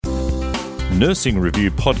Nursing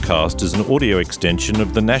Review podcast is an audio extension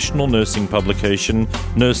of the national nursing publication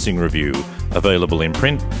Nursing Review, available in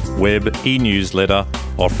print, web, e-newsletter,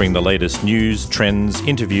 offering the latest news, trends,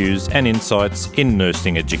 interviews and insights in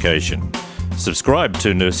nursing education. Subscribe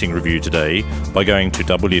to Nursing Review today by going to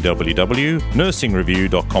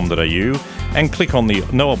www.nursingreview.com.au and click on the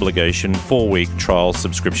no obligation 4-week trial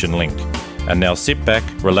subscription link. And now sit back,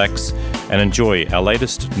 relax and enjoy our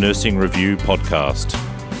latest Nursing Review podcast.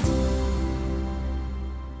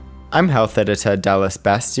 I'm Health Editor Dallas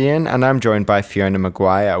Bastian and I'm joined by Fiona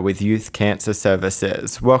Maguire with Youth Cancer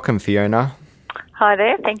Services. Welcome, Fiona. Hi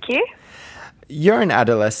there, thank you. You're an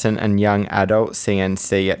adolescent and young adult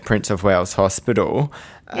CNC at Prince of Wales Hospital.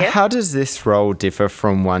 Yep. How does this role differ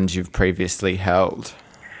from ones you've previously held?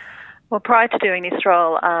 Well, prior to doing this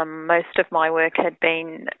role, most of my work had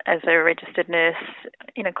been as a registered nurse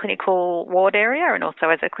in a clinical ward area and also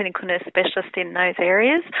as a clinical nurse specialist in those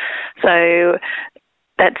areas. So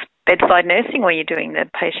that's bedside nursing, where you're doing the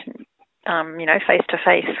patient,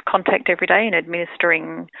 face-to-face contact every day and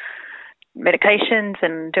administering medications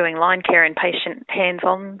and doing line care and patient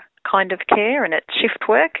hands-on kind of care, and it's shift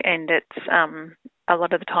work, and it's a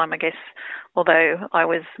lot of the time, I guess, although I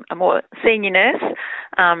was a more senior nurse,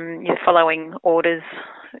 you're following orders,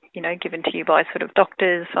 given to you by sort of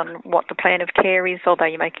doctors on what the plan of care is, although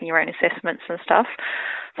you're making your own assessments and stuff.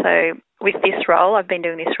 So with this role, I've been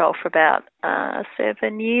doing this role for about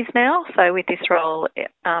 7 years now. So with this role,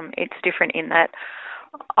 it's different in that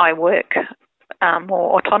I work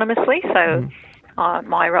more autonomously. So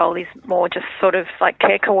my role is more just sort of like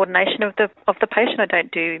care coordination of the patient. I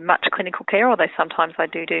don't do much clinical care, although sometimes I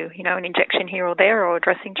do an injection here or there or a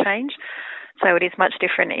dressing change. So it is much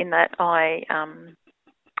different in that I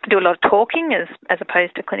do a lot of talking as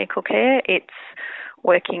opposed to clinical care. It's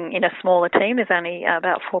working in a smaller team. There's only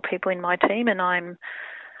about 4 people in my team, and I'm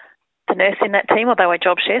the nurse in that team, although I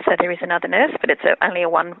job share, so there is another nurse, but it's only a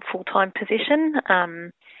one full-time position.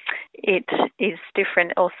 It is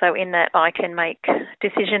different also in that I can make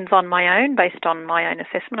decisions on my own based on my own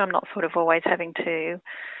assessment. I'm not sort of always having to,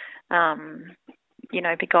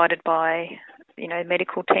 be guided by,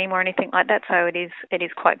 medical team or anything like that. So it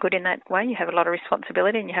is quite good in that way. You have a lot of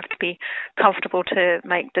responsibility and you have to be comfortable to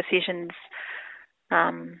make decisions,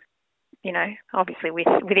 obviously with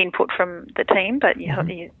input from the team, but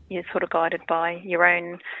you're sort of guided by your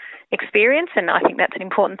own experience, and I think that's an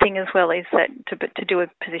important thing as well, is that to be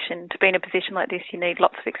in a position like this, you need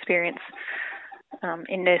lots of experience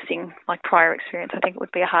in nursing, like prior experience. I think it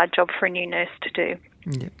would be a hard job for a new nurse to do.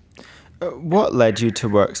 Yeah. What led you to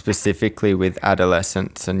work specifically with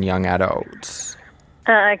adolescents and young adults?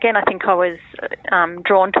 Again, I think I was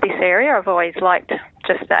drawn to this area. I've always liked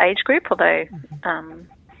just the age group, although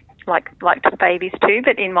liked the babies too,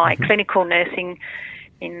 but in my clinical nursing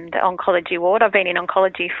in the oncology ward, I've been in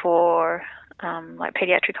oncology for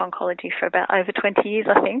paediatric oncology for about over 20 years,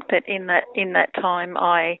 I think. But in that time,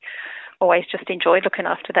 I always just enjoyed looking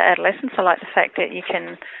after the adolescents. I like the fact that you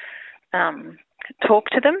can talk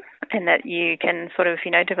to them and that you can sort of,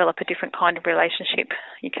 develop a different kind of relationship.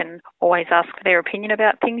 You can always ask for their opinion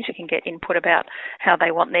about things. You can get input about how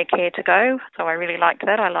they want their care to go. So I really liked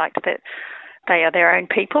that. I liked that they are their own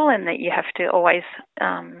people and that you have to always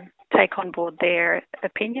take on board their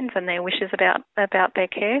opinions and their wishes about their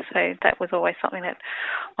care. So that was always something that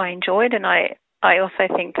I enjoyed, and I also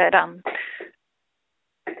think that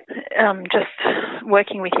just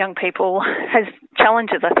working with young people has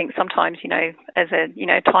challenges. I think sometimes, as a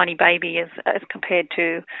tiny baby as compared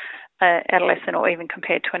to an adolescent or even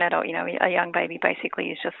compared to an adult, a young baby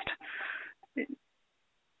basically is just,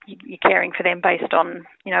 you're caring for them based on,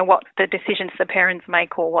 what the decisions the parents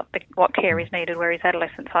make or what care is needed, whereas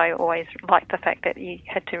adolescents, I always liked the fact that you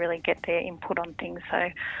had to really get their input on things.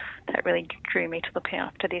 So that really drew me to looking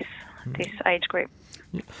after this age group.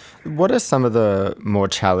 What are some of the more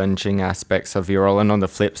challenging aspects of your role? And on the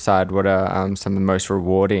flip side, what are some of the most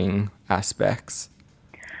rewarding aspects?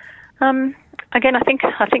 Again, I think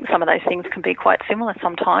some of those things can be quite similar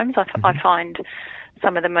sometimes. I find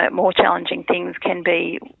some of the more challenging things can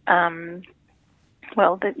be,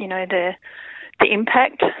 the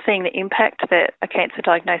impact, seeing the impact that a cancer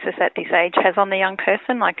diagnosis at this age has on the young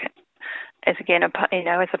person, as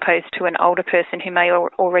opposed to an older person who may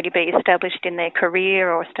already be established in their career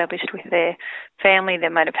or established with their family. They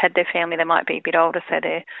might have had their family, they might be a bit older, so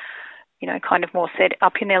they're, kind of more set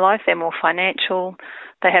up in their life. They're more financial,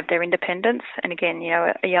 they have their independence. And again,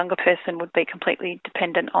 a younger person would be completely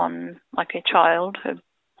dependent on, like a child, a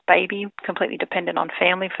baby, completely dependent on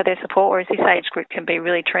family for their support, whereas this age group can be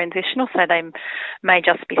really transitional. So they may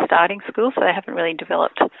just be starting school, so they haven't really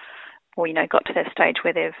developed or, got to that stage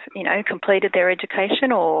where they've, completed their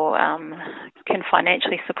education or can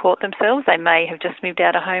financially support themselves. They may have just moved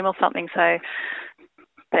out of home or something, so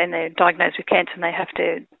then they're diagnosed with cancer and they have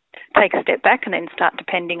to take a step back and then start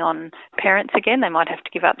depending on parents again. They might have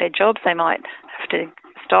to give up their jobs. They might have to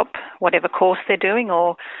stop whatever course they're doing,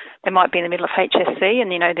 or they might be in the middle of HSC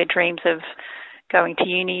and, their dreams of going to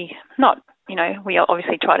uni, we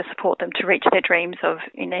obviously try to support them to reach their dreams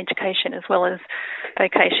in education as well as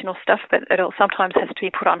vocational stuff, but it all sometimes has to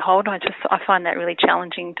be put on hold. I find that really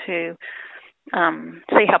challenging to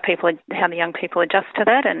see how the young people adjust to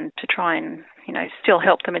that, and to try and still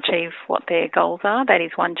help them achieve what their goals are. That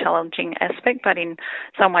is one challenging aspect, but in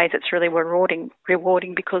some ways it's really rewarding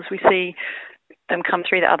because we see them come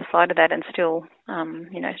through the other side of that and still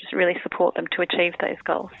just really support them to achieve those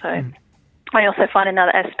goals. So I also find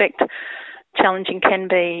another aspect challenging can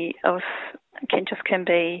be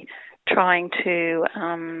trying to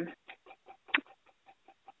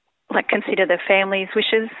consider the family's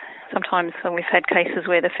wishes. Sometimes when we've had cases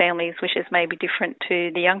where the family's wishes may be different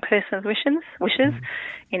to the young person's wishes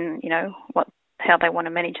in how they want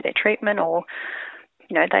to manage their treatment, or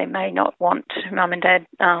they may not want mum and dad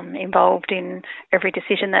involved in every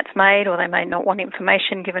decision that's made, or they may not want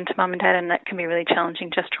information given to mum and dad, and that can be really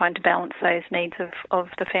challenging, just trying to balance those needs of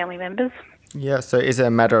the family members. Yeah, so is it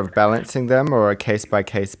a matter of balancing them or a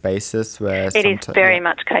case-by-case basis? It is very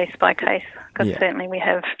much case-by-case, because certainly we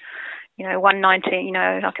have,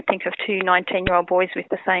 I could think of two 19-year-old boys with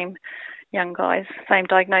the same young guys, same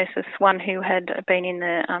diagnosis, one who had been in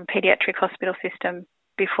the paediatric hospital system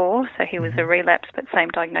before, so he was a relapse, but same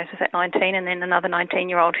diagnosis at 19, and then another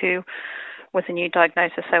 19-year-old who was a new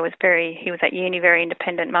diagnosis, so he was at uni, very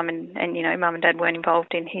independent. Mum and dad weren't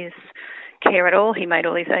involved in his care at all. He made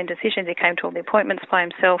all his own decisions. He came to all the appointments by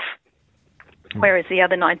himself, whereas the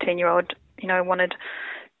other 19-year-old, wanted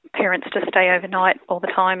parents to stay overnight all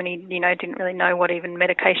the time, and he, didn't really know what even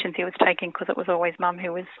medications he was taking, because it was always mum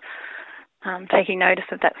who was taking notice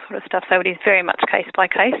of that sort of stuff. So it is very much case by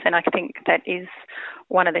case, and I think that is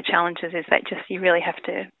one of the challenges, is that just you really have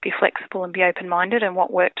to be flexible and be open-minded, and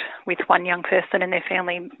what worked with one young person and their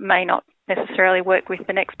family may not necessarily work with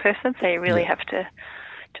the next person, so you really have to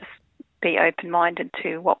just be open-minded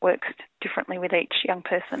to what works differently with each young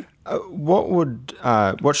person.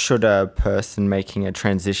 What should a person making a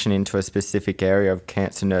transition into a specific area of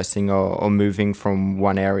cancer nursing or moving from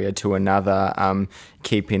one area to another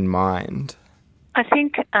keep in mind? I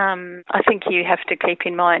think you have to keep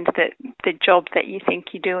in mind that the job that you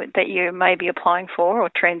think you do, that you may be applying for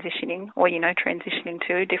or transitioning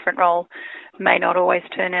to a different role, may not always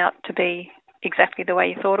turn out to be exactly the way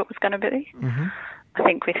you thought it was going to be. Mm-hmm. I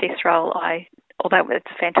think with this role, although it's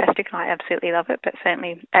fantastic and I absolutely love it, but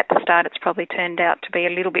certainly at the start it's probably turned out to be a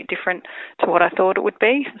little bit different to what I thought it would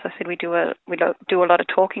be. As I said, we do a lot of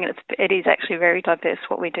talking, and it is actually very diverse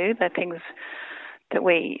what we do. The things that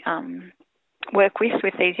we work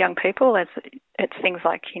with these young people, it's things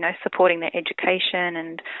like supporting their education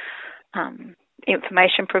and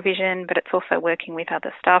information provision, but it's also working with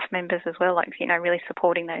other staff members as well, like really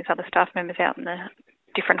supporting those other staff members out in the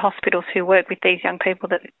different hospitals who work with these young people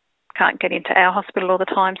that can't get into our hospital all the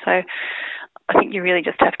time. So I think you really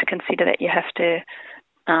just have to consider that you have to,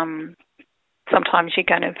 sometimes you're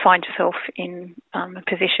going to find yourself in a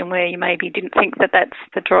position where you maybe didn't think that that's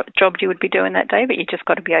the job you would be doing that day, but you just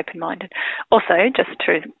got to be open-minded. Also, just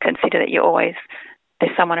to consider that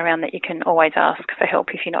there's someone around that you can always ask for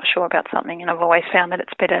help if you're not sure about something. And I've always found that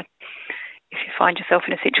it's better if you find yourself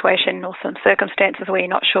in a situation or some circumstances where you're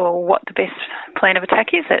not sure what the best plan of attack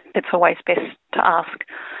is, it's always best to ask,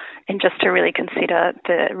 and just to really consider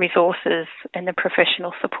the resources and the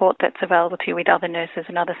professional support that's available to you with other nurses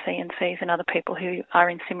and other CNCs and other people who are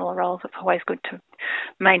in similar roles. It's always good to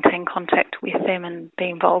maintain contact with them and be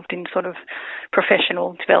involved in sort of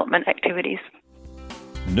professional development activities.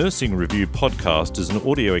 Nursing Review podcast is an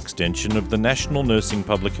audio extension of the national nursing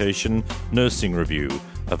publication Nursing Review,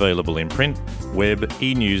 available in print, web,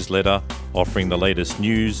 e-newsletter, offering the latest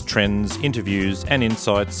news, trends, interviews and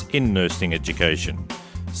insights in nursing education.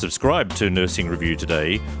 Subscribe to Nursing Review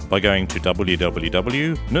today by going to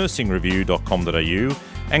www.nursingreview.com.au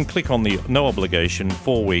and click on the no obligation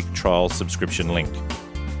 4-week trial subscription link.